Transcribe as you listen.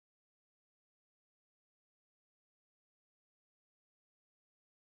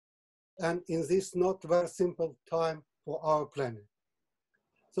and in this not very simple time for our planet.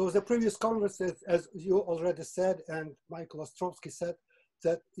 So the previous conference, as you already said, and Michael Ostrovsky said,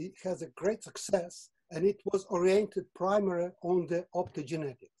 that it has a great success, and it was oriented primarily on the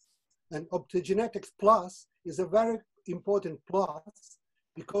optogenetics. And Optogenetics Plus is a very important plus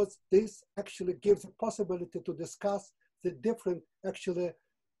because this actually gives a possibility to discuss the different actually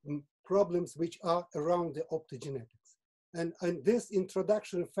problems which are around the optogenetics. And in this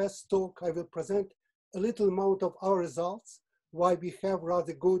introduction first talk, I will present a little amount of our results, why we have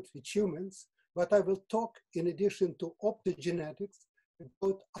rather good achievements, but I will talk in addition to optogenetics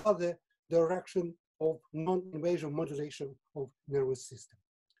about other direction of non-invasive modulation of nervous system.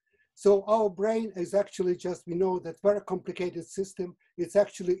 So our brain is actually just, we know that very complicated system. It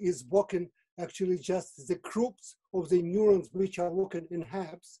actually is working actually just the groups of the neurons which are working in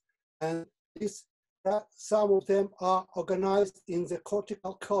hubs. And this, some of them are organized in the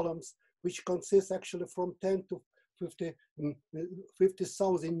cortical columns, which consist actually from 10 to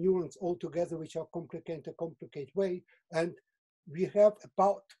 50,000 neurons altogether, which are complicated way. And we have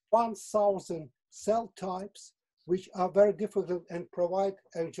about 1,000 cell types, which are very difficult and provide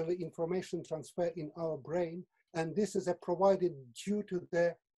actually information transfer in our brain. And this is provided due to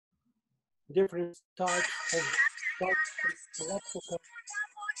the different types of electrical,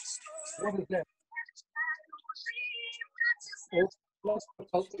 what is that?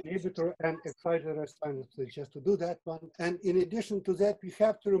 Electrical inhibitor and exciter synapses, just to do that one. And in addition to that, we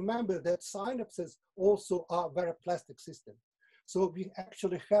have to remember that synapses also are very plastic system. So we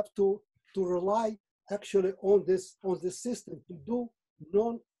actually have to rely actually on this system to do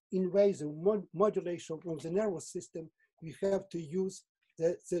non-invasive modulation of the nervous system. We have to use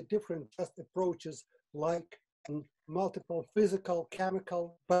the different just approaches like multiple physical,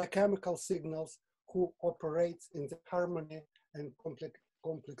 chemical, biochemical signals who operates in the harmony and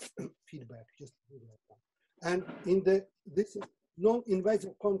complex feedback. Just to do that one. And in this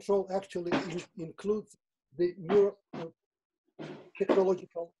non-invasive control actually includes the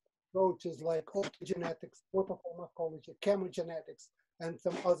technological approaches like optogenetics, photopharmacology, chemogenetics, and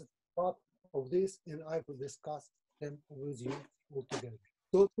some other part of this, and I will discuss them with you all together.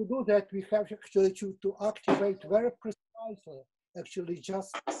 So to do that, we have actually to activate very precisely, actually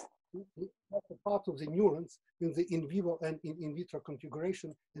just the part of the neurons in the in vivo and in vitro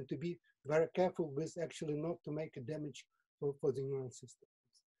configuration, and to be very careful with actually not to make a damage for the neuron system.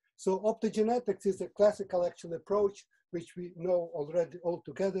 So optogenetics is a classical actual approach, which we know already all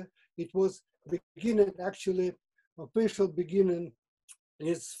together. It was beginning actually, official beginning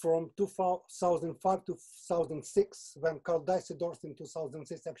is from 2005 to 2006, when Carl Dicey-Dorst in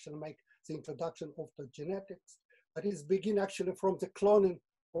 2006 actually make the introduction of optogenetics. But it's begin actually from the cloning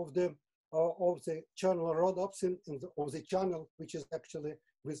of the channel rhodopsin of the channel, which is actually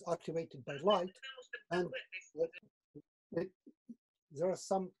activated by light. And there is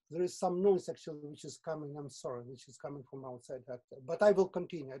some noise actually which is coming, I'm sorry, which is coming from outside. But I will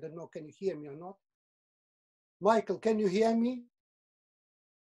continue. I don't know, can you hear me or not? Michael, can you hear me?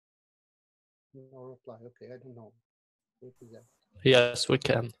 No reply, okay, I don't know. Yes, we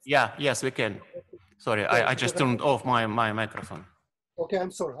can. Yeah, yes, we can. Sorry, I just turned off my microphone. Okay,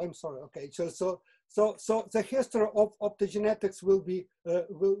 I'm sorry. Okay, so the history of optogenetics will be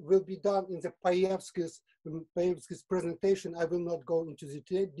done in the Paevsky's presentation. I will not go into the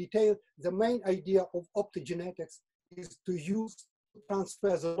detail. The main idea of optogenetics is to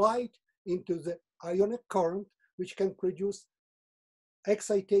transfer the light into the ionic current, which can produce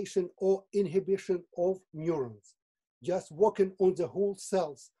excitation or inhibition of neurons. Just working on the whole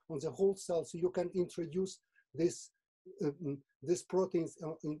cells, so you can introduce these proteins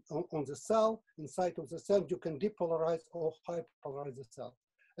on the cell, inside of the cell. You can depolarize or hyperpolarize the cell.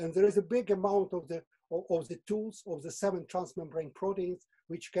 And there is a big amount of the tools of the 7 transmembrane proteins,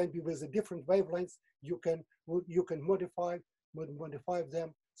 which can be with the different wavelengths. You can modify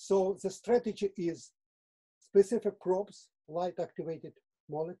them. So the strategy is specific probes, light activated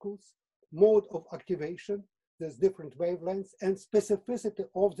molecules, mode of activation, there's different wavelengths, and specificity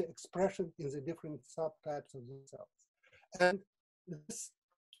of the expression in the different subtypes of the cells. And this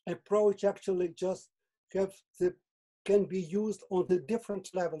approach actually just can be used on the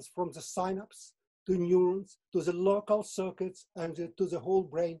different levels, from the synapse to neurons, to the local circuits, and to the whole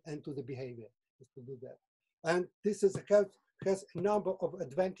brain and to the behavior, just to do that. And this has a number of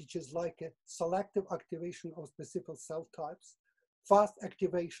advantages, like a selective activation of specific cell types, fast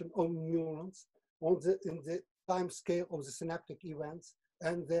activation of neurons in the time scale of the synaptic events,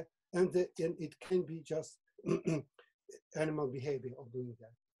 and it can be just animal behavior of doing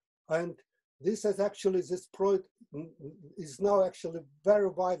that. And this is actually is now actually very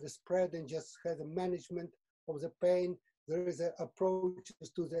widely spread and just has a management of the pain. There is an approach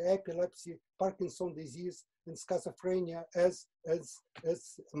to the epilepsy, Parkinson's disease, and schizophrenia, as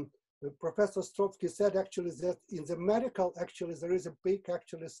Professor Ostrovsky said, actually, that in the medical, actually, there is a big,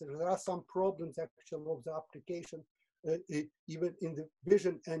 actually, so there are some problems, actually, of the application, even in the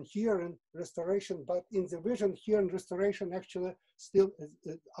vision and hearing restoration, but in the vision, hearing restoration, actually, still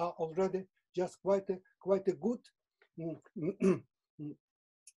are already just quite a good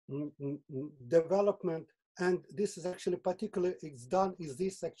development. And this is actually particularly, it's done, is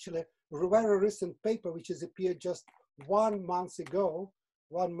this actually a very recent paper, which has appeared just 1 month ago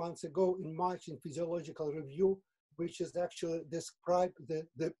in March in Physiological Review, which is actually described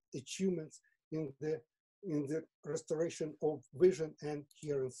the achievements in the restoration of vision and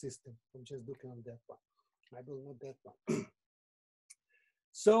hearing system. I'm just looking on that one. I will not that one.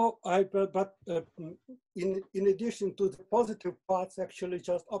 So in addition to the positive parts, actually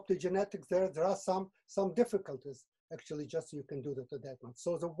just optogenetics, there are some difficulties. Actually, just you can do that one.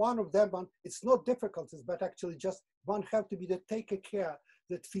 So the one of them, it's not difficulties, but actually just one have to be to take care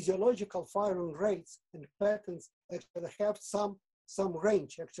that physiological firing rates and patterns actually have some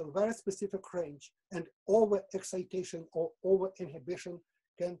range, actually very specific range, and over excitation or over inhibition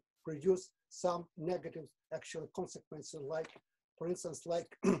can produce some negative actual consequences, like, for instance,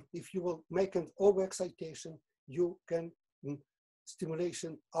 like if you will make an overexcitation, you can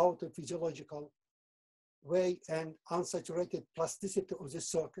stimulation out of physiological way and unsaturated plasticity of the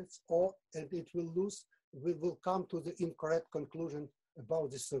circuits, or and it will lose, we will come to the incorrect conclusion about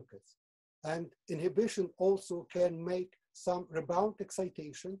the circuits. And inhibition also can make some rebound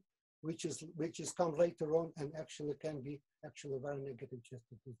excitation, which is come later on and actually can be actually very negative just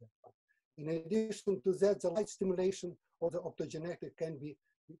to do that. In addition to that, the light stimulation or the optogenetic can be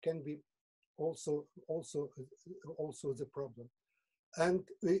also the problem. And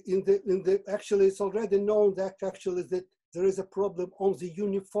in the actually, it's already known that actually that there is a problem on the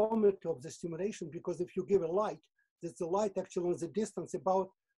uniformity of the stimulation, because if you give a light, that the light actually on the distance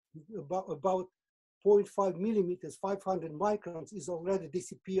about 0.5 millimeters, 500 microns, is already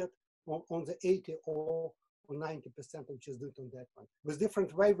disappeared on the 80 or 90%, which is due to that one. With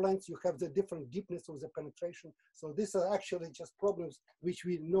different wavelengths, you have the different deepness of the penetration. So these are actually just problems which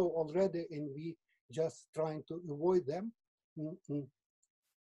we know already, and we just trying to avoid them.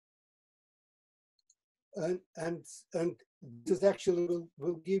 And this actually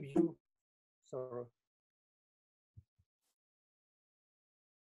will give you, sorry.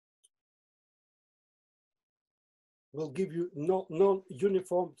 Will give you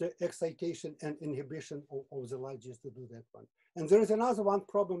non-uniform excitation and inhibition of the light, just to do that one. And there is another one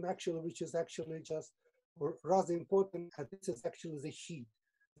problem actually, which is actually just rather important, and this is actually the heat.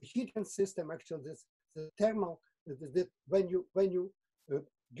 The heating system actually, the thermal, when you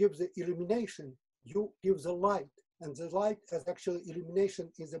give the illumination, you give the light, and the light as actually illumination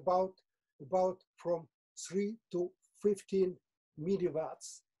is about from 3 to 15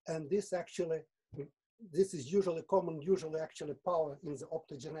 milliwatts, and this actually, this is usually common, actually power in the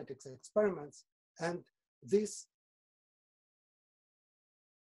optogenetics experiments, and this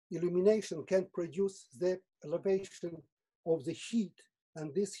illumination can produce the elevation of the heat,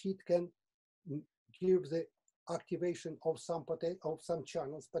 and this heat can give the activation of some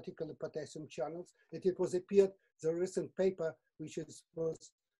channels, particularly potassium channels. It was appeared, the recent paper, which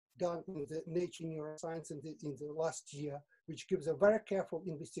was done in the Nature Neuroscience in the last year, which gives a very careful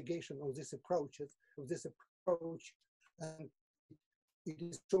investigation of these approaches, and it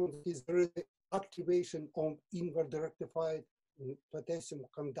is shown that there is activation of inward rectified potassium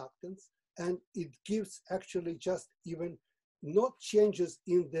conductance, and it gives actually just even not changes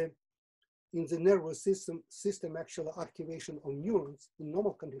in the nervous system actual activation of neurons in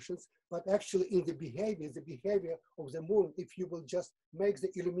normal conditions, but actually in the behavior of the neuron. If you will just make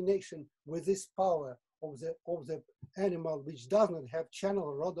the illumination with this power of the animal, which does not have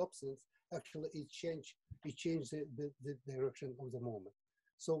channel rhodopsins, actually it change the direction of the moment.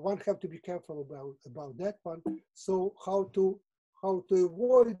 So one have to be careful about that one. So how to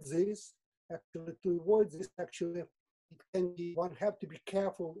avoid this? Actually, it can be, one have to be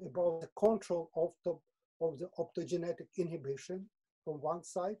careful about the control of the optogenetic inhibition from one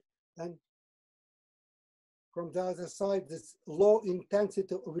side, and from the other side, this low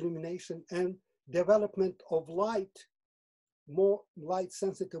intensity of illumination and development of more light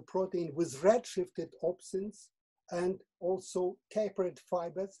sensitive protein with redshifted opsins, and also tapered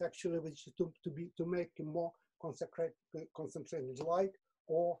fibers, actually, which to make more concentrated light,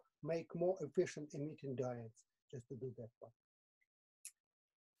 or make more efficient emitting diodes, just to do that one.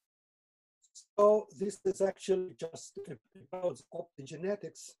 So this is actually just about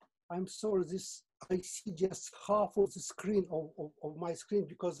optogenetics. I'm sorry, I see just half of the screen of my screen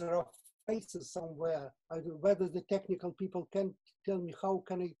because there are faces somewhere. I don't know whether the technical people can tell me how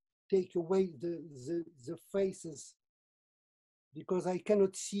can I take away the faces, because I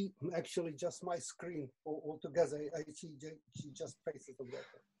cannot see actually just my screen altogether. I see just faces of that.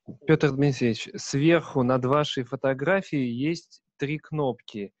 Петр Дмитриевич, сверху над вашей фотографией есть 3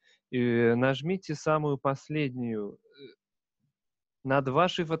 кнопки. Нажмите самую последнюю над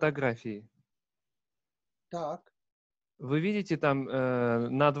вашей фотографией. Так. Вы видите там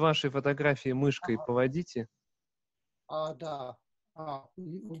над вашей фотографией мышкой поводите? Да.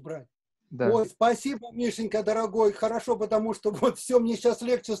 Убрать. Да. Ой, спасибо, Мишенька, дорогой. Хорошо, потому что вот все мне сейчас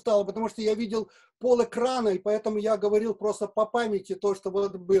легче стало, потому что я видел пол экрана, и поэтому я говорил просто по памяти то, что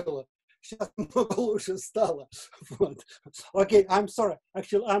вот было. Сейчас много лучше стало. Вот. Okay, I'm sorry.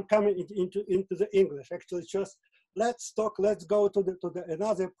 Actually, I'm coming into the English. Actually, just let's go to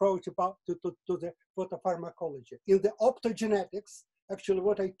another approach about to the photopharmacology. In the optogenetics, actually,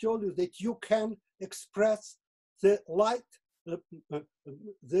 what I told you that you can express the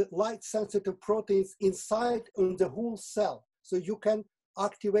light-sensitive proteins inside on the whole cell. So you can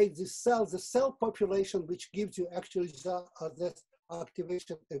activate the cell population, which gives you actually the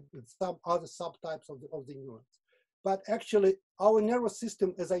activation of some other subtypes of the neurons. But actually, our nervous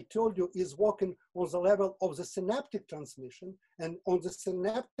system, as I told you, is working on the level of the synaptic transmission. And on the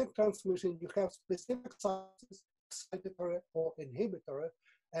synaptic transmission, you have specific substances, excitatory or inhibitory.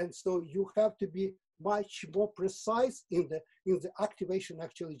 And so you have to be much more precise in the activation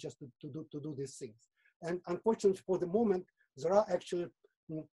actually just to do these things. And unfortunately for the moment, there are actually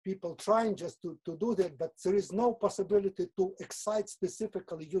people trying just to do that, but there is no possibility to excite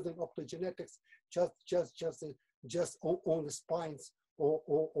specifically using optogenetics just on the spines or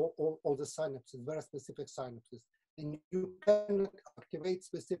the synapses, very specific synapses. And you can activate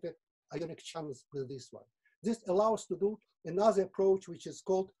specific ionic channels with this one. This allows to do another approach, which is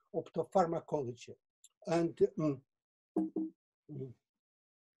called optopharmacology. And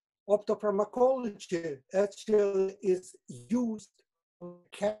optopharmacology actually is used for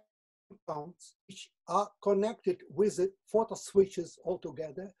compounds which are connected with the photo switches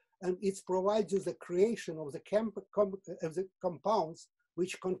altogether, and it provides you the creation of the compounds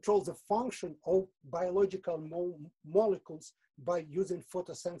which control the function of biological molecules by using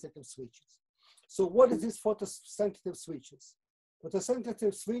photosensitive switches. So what is these photosensitive switches?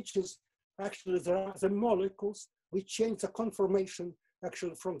 Photosensitive switches, actually, there are the molecules which change the conformation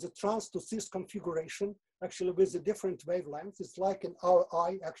actually from the trans to cis configuration, actually with the different wavelengths. It's like in our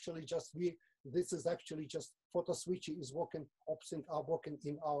eye, actually this is actually just photo switch is working opposite, are working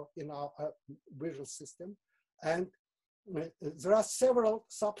in our visual system. And there are several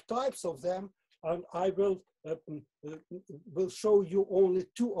subtypes of them, and I will show you only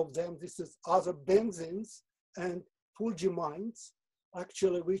 2 of them. This is other benzenes and fulgimines,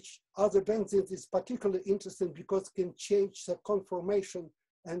 actually, which other benzenes is particularly interesting because it can change the conformation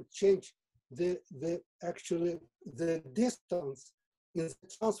and change the distance in the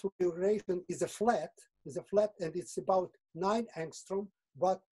transfiguration is a flat, and it's about 9 angstrom,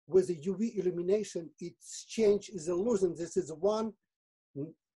 but with the UV illumination, its change is a loosened. This is one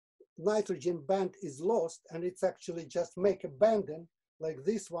nitrogen band is lost, and it's actually just make a banding like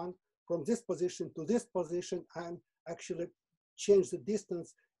this one from this position to this position, and actually change the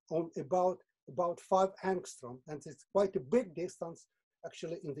distance on about 5 angstrom, and it's quite a big distance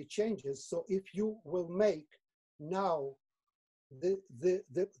actually in the changes. So if you will make now the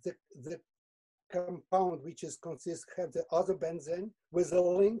compound which is have the other benzene with a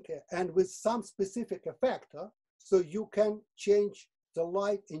link and with some specific effector, so you can change the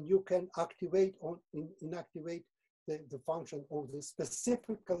light and you can activate inactivate the function of the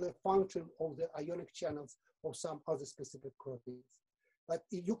specific function of the ionic channels of some other specific proteins. But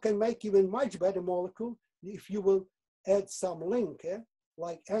you can make even much better molecule if you will add some link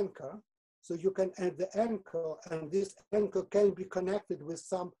like anchor. So you can add the anchor, and this anchor can be connected with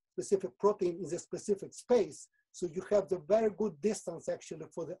some specific protein in the specific space. So you have the very good distance actually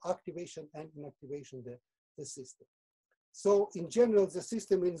for the activation and inactivation of the system. So in general, the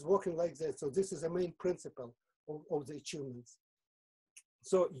system is working like that. So this is the main principle of the achievements.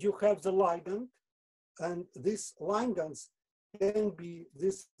 So you have the ligand, and these ligands can be,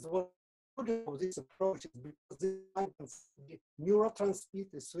 this is what of this approach is because the ligands be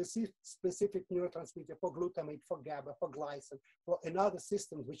neurotransmitters, specific neurotransmitter for glutamate, for GABA, for glycine, for another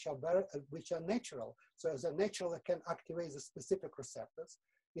systems which are natural. So as a natural, it can activate the specific receptors.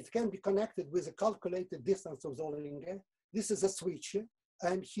 It can be connected with a calculated distance of the ligand. This is a switch,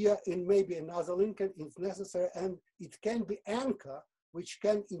 and here in maybe another linkage is necessary, and it can be anchor, which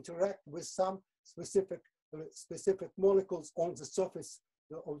can interact with some specific molecules on the surface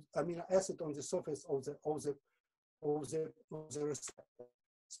of amino acid on the surface of the receptor.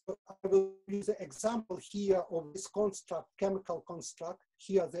 So I will use an example here of this construct, chemical construct.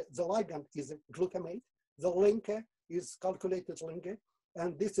 Here the ligand is a glutamate, the linker is calculated linker,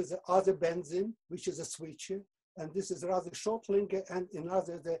 and this is the other benzene, which is a switcher, and this is rather short linker, and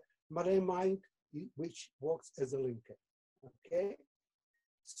another the malamide, which works as a linker. Okay,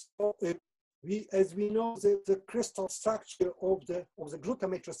 so as we know the crystal structure of the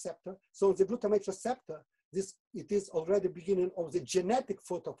glutamate receptor. So the glutamate receptor, it is already beginning of the genetic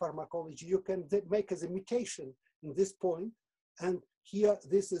photopharmacology. You can make as a mutation in this point, and here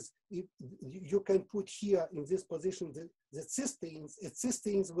this is, you can put here in this position the cysteines.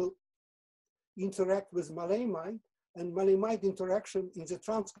 Cysteines will interact with malamide, and malamide interaction in the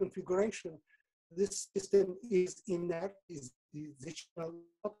transconfiguration. This system is inert,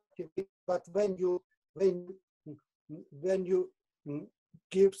 but when you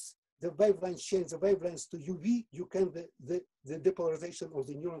gives the wavelength, change the wavelengths to UV, you can the depolarization of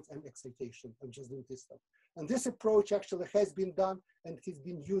the neurons and excitation. I'm just doing this stuff. And this approach actually has been done and has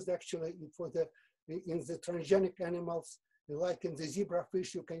been used actually in the transgenic animals, like in the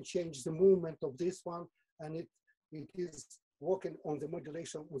zebrafish. You can change the movement of this one, and it is working on the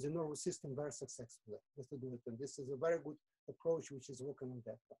modulation of the nervous system very successfully. Just to do it, and this is a very good approach which is working on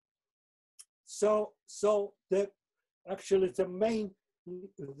that one. So the main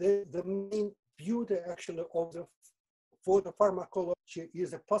beauty actually of the photopharmacology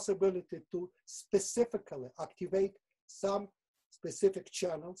is a possibility to specifically activate some specific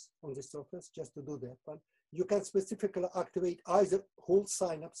channels on the surface. Just to do that one, you can specifically activate either whole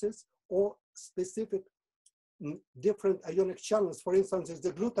synapses or specific different ionic channels. For instance, in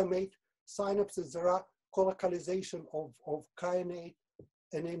the glutamate synapses, there are colocalization of kainate,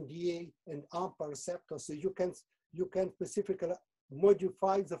 NMDA, and AMPA receptors. So you can specifically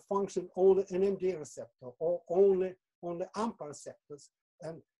modify the function on the NMDA receptor or only on the AMPA receptors,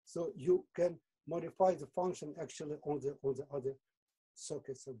 and so you can modify the function actually on the other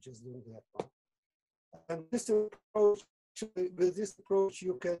circuits of just doing that one. And this approach, with this approach,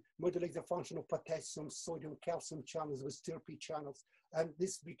 you can modulate the function of potassium, sodium, calcium channels with TRP channels, and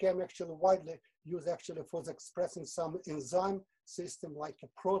this became actually widely used actually for expressing some enzyme system like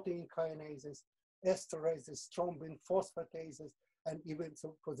protein kinases, esterases, thrombin phosphatases, and even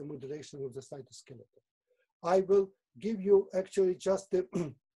so for the modulation of the cytoskeleton. I will give you actually just a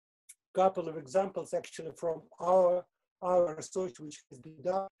couple of examples actually from our research which has been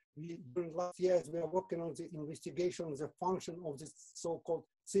done. During last years, we are working on the investigation of the function of this so-called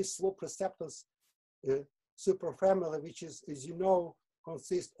cis-loop receptors superfamily, which is, as you know,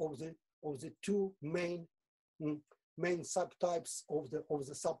 consists of the two main subtypes of the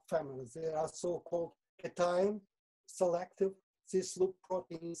subfamilies. They are so-called cation selective cis-loop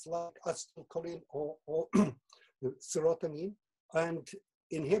proteins like acetylcholine or serotonin, and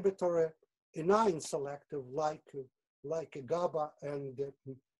inhibitory anion selective like GABA and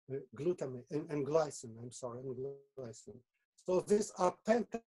glutamate and glycine. I'm sorry, and glycine. So these are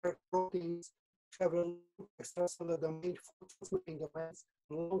pentamer proteins have a extracellular domain, 4 transmembrane domains,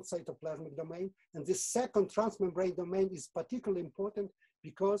 long cytoplasmic domain, and this second transmembrane domain is particularly important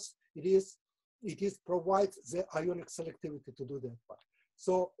because it provides the ionic selectivity to do that part.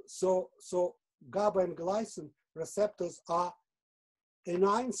 So GABA and glycine receptors are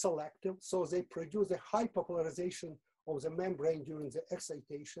anion selective, so they produce a high popularization of the membrane during the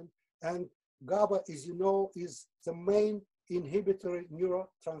excitation. And GABA, as you know, is the main inhibitory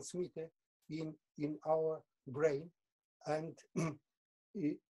neurotransmitter in our brain, and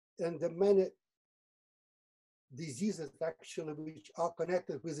the many diseases actually which are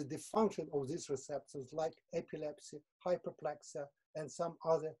connected with the dysfunction of these receptors, like epilepsy, hyperplexia, and some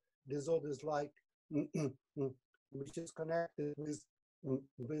other disorders like which is connected with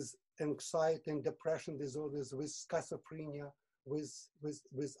anxiety and depression disorders, with schizophrenia, with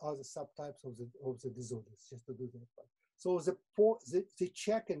other subtypes of the disorders, just to do that one. So the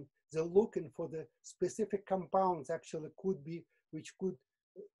checking, the looking for the specific compounds actually could be, which could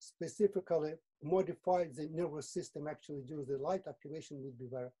specifically modify the nervous system actually during the light activation would be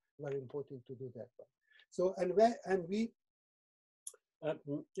very, very important to do that one. So, and we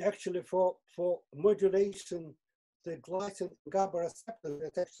actually for modulation, the glycine GABA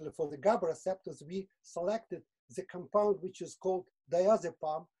receptors, actually for the GABA receptors, we selected the compound which is called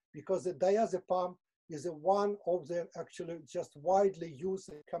diazepam, because the diazepam is one of the actually just widely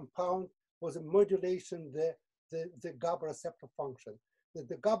used compound for the modulation the GABA receptor function.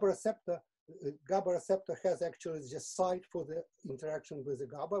 the GABA receptor has actually the site for the interaction with the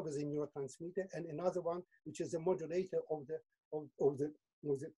GABA, with the neurotransmitter, and another one which is a modulator of the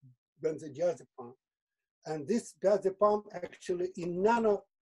benzodiazepam. And this diazepam actually in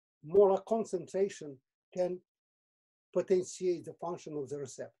nanomolar concentration can potentiate the function of the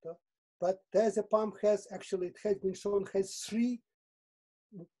receptor. But diazepam has actually, it has been shown, has 3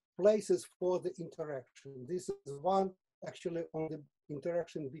 places for the interaction. This is one actually on the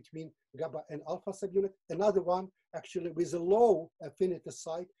interaction between GABA and alpha subunit. Another one actually with a low affinity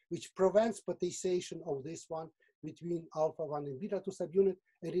site, which prevents potentiation of this one between alpha 1 and beta 2 subunit.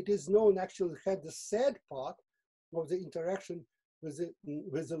 And it is known actually had the sad part of the interaction with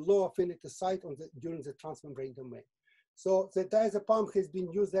the low affinity site during the transmembrane domain. So the diazepam has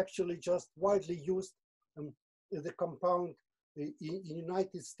been used actually just widely used the compound in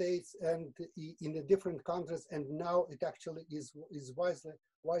United States and in the different countries, and now it actually is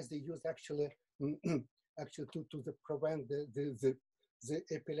wisely used actually to prevent the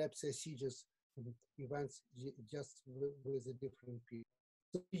epilepsy seizures events just with a different people.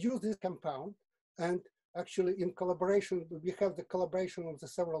 So we use this compound, and actually in collaboration, we have the collaboration of the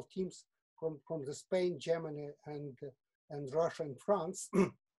several teams from the Spain, Germany, and Russia and France.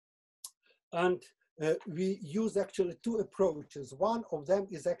 And we use actually 2 approaches. One of them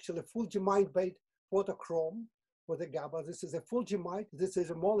is actually fulgimide-based photochrome for the GABA. This is a fulgimide. This is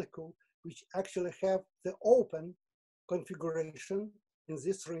a molecule which actually have the open configuration in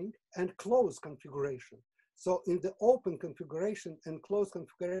this ring and closed configuration. So in the open configuration and closed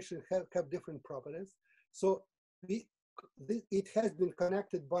configuration have different properties. So it has been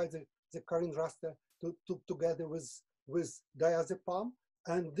connected by the current raster together with diazepam,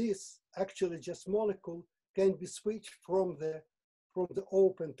 and this actually just molecule can be switched from the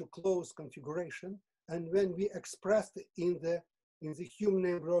open to closed configuration. And when we express it in the human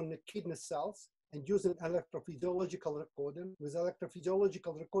embryonic kidney cells and using electrophysiological recording, with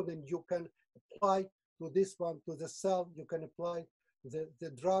electrophysiological recording you can apply to this one, to the cell, you can apply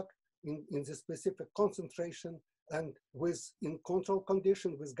the drug in the specific concentration, and in control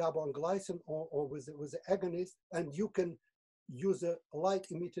condition with GABA and glycine or with the agonist, and you can use a light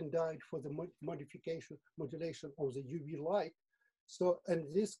emitting diode for the modulation of the UV light. So in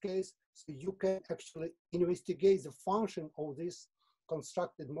this case, so you can actually investigate the function of these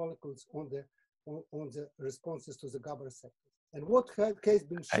constructed molecules on the responses to the GABA receptors. And what has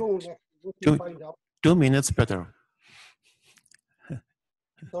been shown, actually, what we find out. 2 minutes, Peter.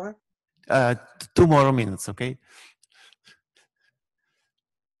 Sorry? 2 more minutes, okay?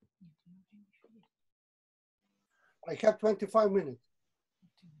 I have 25 minutes.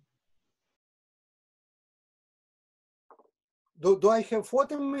 Do I have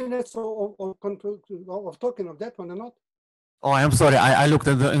 40 minutes of talking of that one or not? Oh, I'm sorry. I looked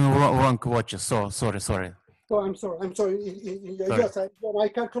at the wrong watches. So sorry. Oh, I'm sorry. Yes, I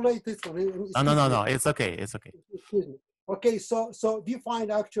calculate this one. No. It's okay. Excuse me. Okay, so we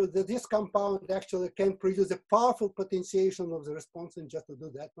find actually that this compound actually can produce a powerful potentiation of the response, and just to do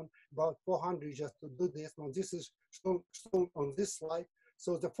that one, about 400 just to do this one. This is shown on this slide.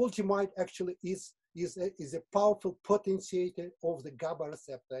 So the fulgimide actually is a powerful potentiator of the GABA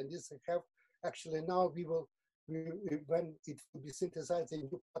receptor, and this have actually now when it will be synthesized in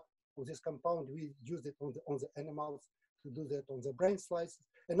new part of this compound, we use it on the animals to do that on the brain slices.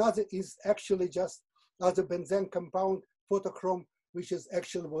 Another is actually just other benzene compound photochrome, which is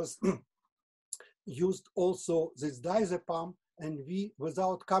actually was used also this diazepam, and we,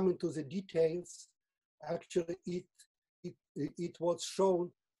 without coming to the details, actually it was shown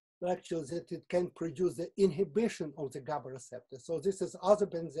actually that it can produce the inhibition of the GABA receptor. So this is other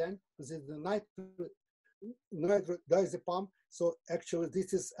benzene, this is the diazepam. So actually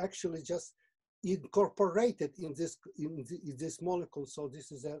this is actually just incorporated in this molecule. So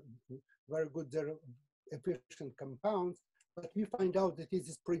this is a very good efficient compound, but we find out that it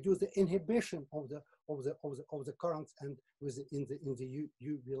is produce the inhibition of the currents and in the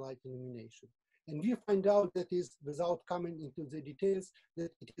UV light illumination. And we find out that is, without coming into the details,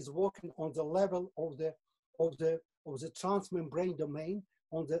 that it is working on the level of the transmembrane domain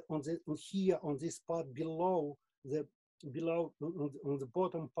on this part below on the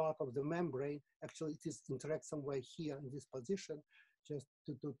bottom part of the membrane. Actually, it is interact somewhere here in this position, just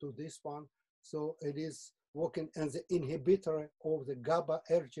to this one. So it is working as the inhibitor of the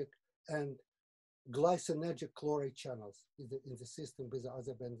GABAergic and glycinergic chloride channels in the system with the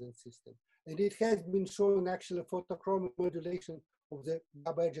other benzene system. And it has been shown actually photochromic modulation of the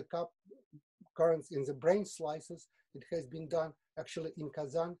GABAergic currents in the brain slices. It has been done actually in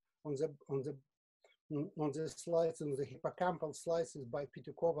Kazan on the on the slides, on the hippocampal slices by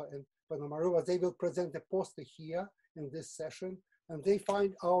Pitukova and Ponomarova. They will present a poster here in this session, and they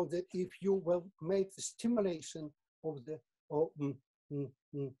find out that if you will make the stimulation of the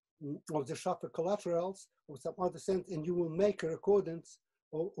Schaffer collaterals or some other sense, and you will make a recordance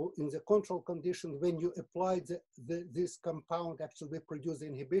or in the control condition when you apply this compound, actually produce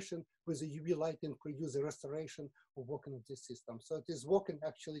inhibition with the UV light and produce a restoration of working of this system. So it is working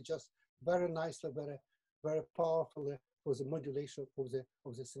actually just very nicely, very powerfully for the modulation of the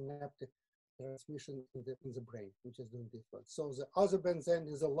synaptic transmission in the brain, which is doing this one. So the other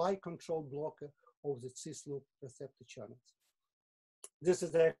benzene is a light control blocker of the cis loop receptor channels. This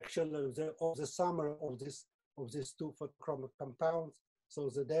is actually the summary of these two photochromic compounds. So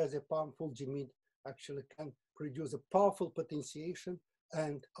the diazepam fulgimide actually can produce a powerful potentiation,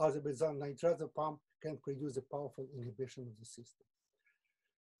 and azobenzone nitrazepam can produce a powerful inhibition of the system.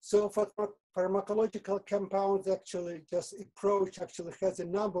 So for pharmacological compounds, actually just approach actually has a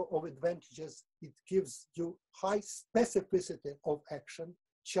number of advantages. It gives you high specificity of action,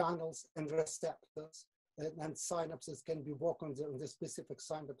 channels and receptors, and synapses can be worked on the specific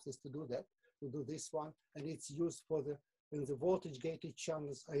synapses to do that, to do this one. And it's used for in the voltage-gated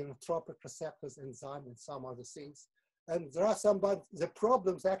channels, ionotropic receptors, enzyme, and some other things. And there are some, but the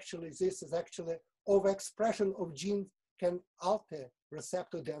problems actually, this is actually overexpression of genes can alter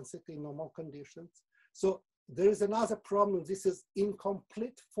receptor density in normal conditions. So there is another problem. This is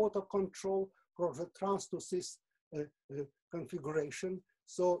incomplete photo control for the trans to cis configuration.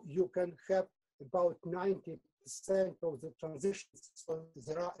 So you can have about 90% of the transitions. So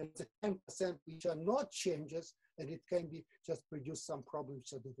there are 10% which are not changes, and it can be just produce some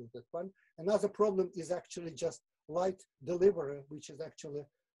problems with that one. Another problem is actually just light delivery, which is actually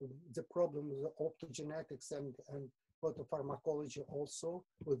the problem with the optogenetics and photopharmacology also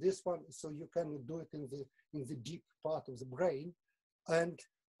with this one. So you can do it in the deep part of the brain. And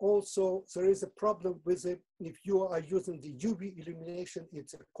also there is a problem with it if you are using the UV illumination,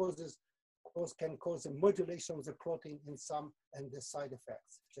 it can cause a modulation of the protein in some and the side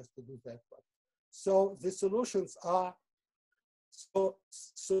effects, just to do that one. So the solutions are so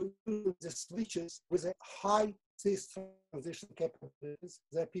the switches with a high cis transition capabilities.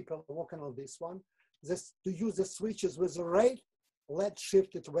 There are people working on this one. To use the switches with the rate LED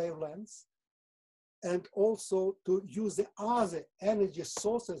shifted wavelengths, and also to use the other energy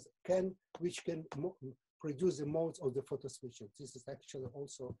sources which can produce the modes of the photo switches. This is actually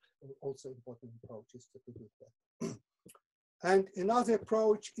also important approaches to do that. And another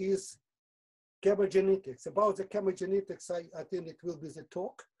approach is chemogenetics. About the chemogenetics, I think it will be the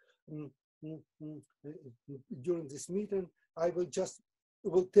talk during this meeting. I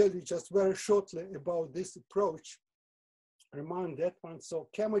will tell you just very shortly about this approach. Remind that one. So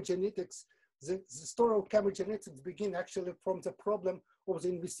chemogenetics, the story of chemogenetics begins actually from the problem of the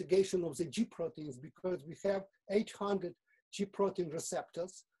investigation of the G proteins, because we have 800 G protein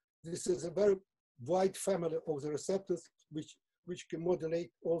receptors. This is a very wide family of the receptors which can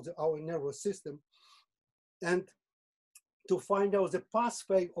modulate all our nervous system. And to find out the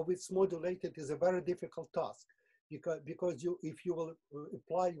pathway of its modulated is a very difficult task, because if you will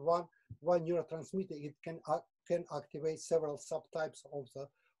apply one neurotransmitter, it can activate several subtypes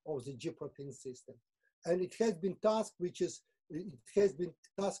of the G protein system. And it has been tasked,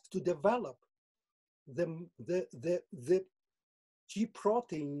 to develop the G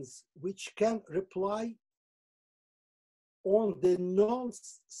proteins which can reply on the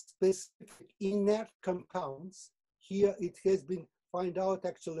non-specific inert compounds. Here it has been found out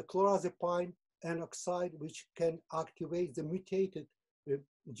actually chlorazepine and oxide, which can activate the mutated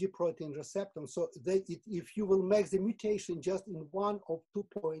G protein receptor. So if you will make the mutation just in one of 2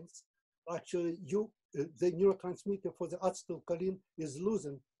 points, actually the neurotransmitter for the acetylcholine is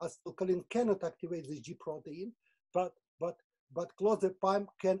losing. Acetylcholine cannot activate the G protein, but clozapine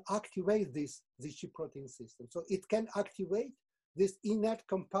can activate this G protein system. So it can activate this inert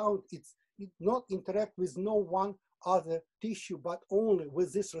compound. It not interact with no one other tissue, but only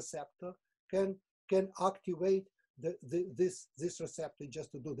with this receptor can activate this receptor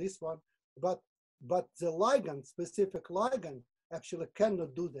just to do this one. But the ligand, specific ligand, actually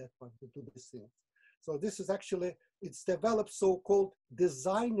cannot do that one, to do these things. So this is actually, it's developed so-called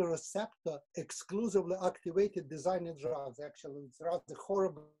designer receptor, exclusively activated designer drugs. Actually, it's rather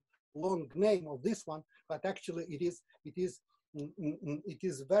horrible long name of this one, but actually it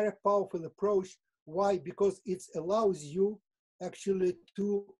is very powerful approach. Why? Because it allows you actually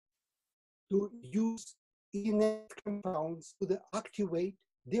to use innate compounds to activate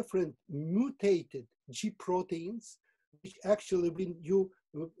different mutated G proteins, which actually when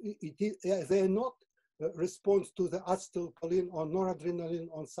they are not response to the acetylcholine or noradrenaline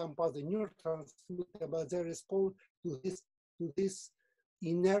on some other neurotransmitter, but they respond to this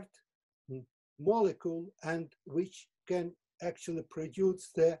inert molecule, and which can actually produce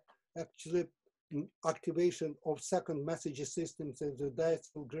the activation of second message systems, the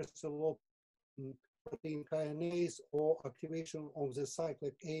diacylglycerol protein kinase, or activation of the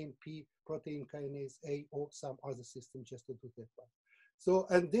cyclic AMP protein kinase A, or some other system, just to do that one. So,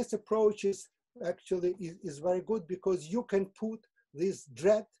 and this approach is actually is very good, because you can put these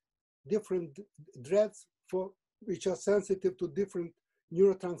different dreads for which are sensitive to different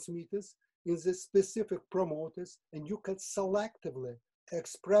neurotransmitters in the specific promoters, and you can selectively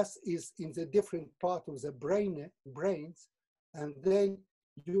express is in the different part of the brains, and then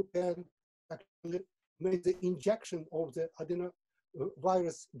you can actually make the injection of the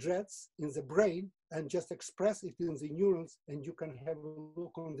adenovirus dreads in the brain and just express it in the neurons, and you can have a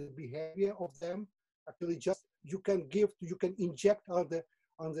look on the behavior of them. Actually, just you can inject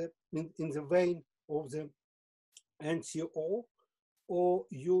in the vein of the NCO, or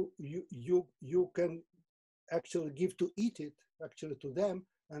you can actually give to eat it actually to them,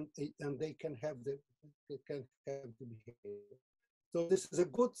 and they can have the behavior. So this is a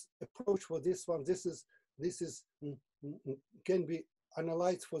good approach for this one. This can be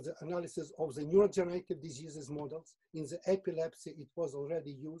analyzed for the analysis of the neurodegenerative diseases models. In the epilepsy, it was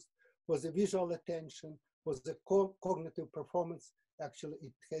already used. For the visual attention, for the cognitive performance, actually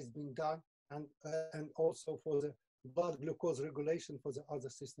it has been done, and also for the blood glucose regulation for the other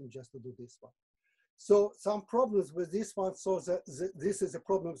system, just to do this one. So some problems with this one. So this is the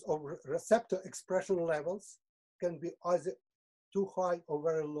problems of receptor expression levels, can be either too high or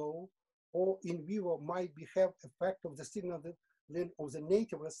very low, or in vivo might have effect of the signaling of the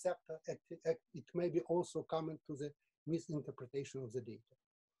native receptor. It may be also coming to the misinterpretation of the data.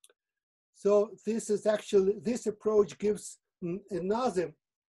 So this is actually, this approach gives another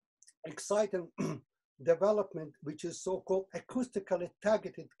exciting development, which is so-called acoustically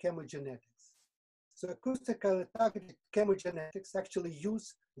targeted chemogenetics. So acoustically targeted chemogenetics actually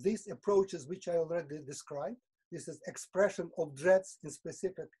use these approaches, which I already described. This is expression of dreads in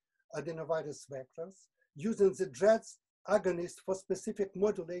specific adenovirus vectors, using the dreads agonist for specific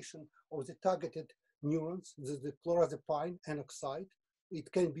modulation of the targeted neurons, the chlorodiazepine and oxide. It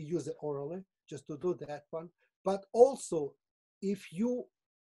can be used orally, just to do that one. But also, if you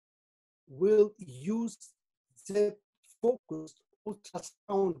will use the focused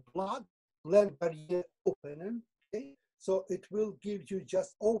ultrasound blood barrier opening, okay? So it will give you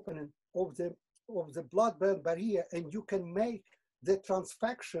just opening of the blood-brain barrier, and you can make the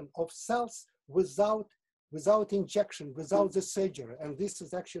transfection of cells without injection, without the surgery. And this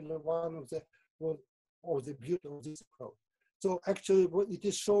is actually one of the beauty of this approach. So actually, it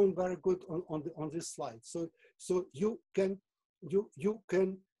is shown very good on this slide. So you can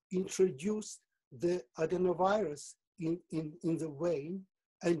introduce the adenovirus in the vein,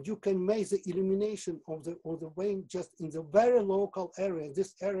 and you can make the elimination of the vein just in the very local area.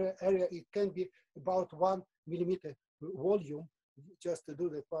 This area it can be about 1 millimeter volume, just to do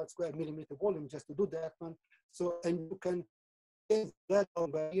that, 1 square millimeter volume, just to do that one. So, and you can get that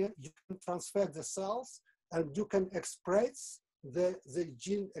barrier, you can transfer the cells, and you can express the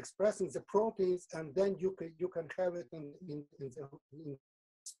gene expressing the proteins, and then you can have it in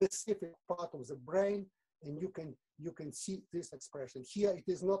specific part of the brain, and you can see this expression. Here it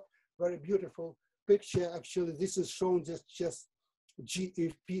is not very beautiful picture. Actually, this is shown just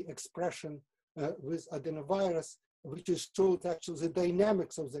GFP expression with adenovirus, which is showed actually the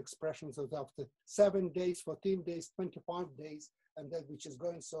dynamics of the expressions of after 7 days, 14 days, 25 days, and that which is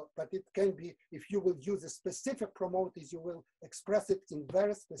going so. But it can be, if you will use a specific promoters, you will express it in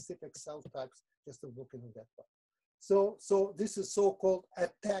very specific cell types, just to look into that one. So this is so-called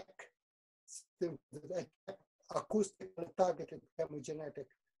attack acoustically targeted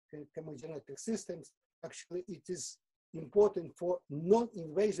chemogenetic systems. Actually, it is important for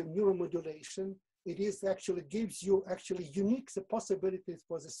non-invasive neuromodulation. It is actually gives you actually unique the possibilities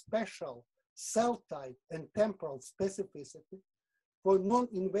for the special cell type and temporal specificity for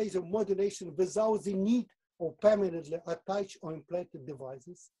non-invasive modulation without the need of permanently attached or implanted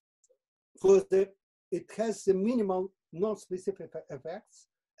devices. Because it has the minimal non-specific effects,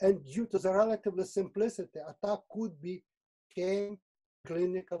 and due to the relatively simplicity, attack could become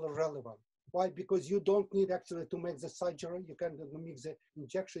clinically relevant. Why? Because you don't need actually to make the surgery. You can make the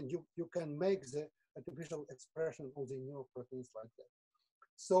injection. You can make the artificial expression of the neuroproteins like that.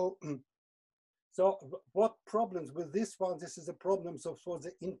 So what problems with this one? This is a problem. So for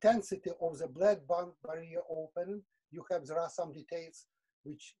the intensity of the blood-brain barrier opening, there are some details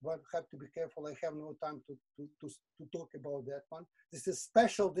which one have to be careful. I have no time to talk about that one. This is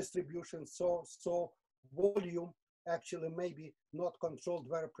special distribution, so volume actually maybe not controlled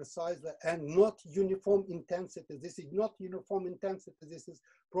very precisely and not uniform intensity. This is not uniform intensity. This is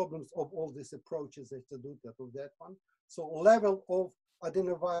problems of all these approaches that to do that of that one. So level of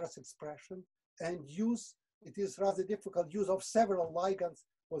adenovirus expression and use, it is rather difficult use of several ligands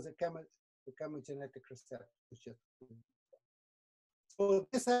for the chemogenetic receptor. So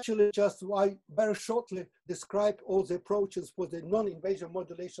this actually just, I very shortly describe all the approaches for the non-invasive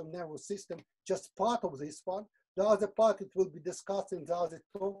modulation of nervous system, just part of this one. The other part, it will be discussed in the other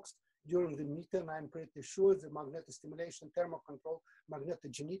talks during the meeting, I'm pretty sure, the magnetic stimulation, thermal control,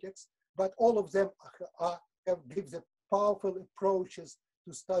 magnetogenetics, but all of them give the powerful approaches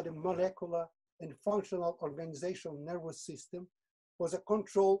to study molecular and functional organization of nervous system for the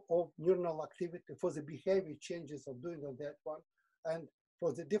control of neuronal activity, for the behavior changes of doing that one, and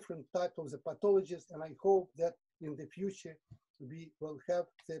for the different types of the pathologies. And I hope that in the future, we will have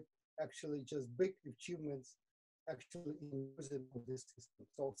the actually just big achievements actually in using of this system.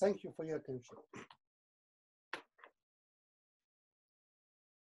 So thank you for your attention.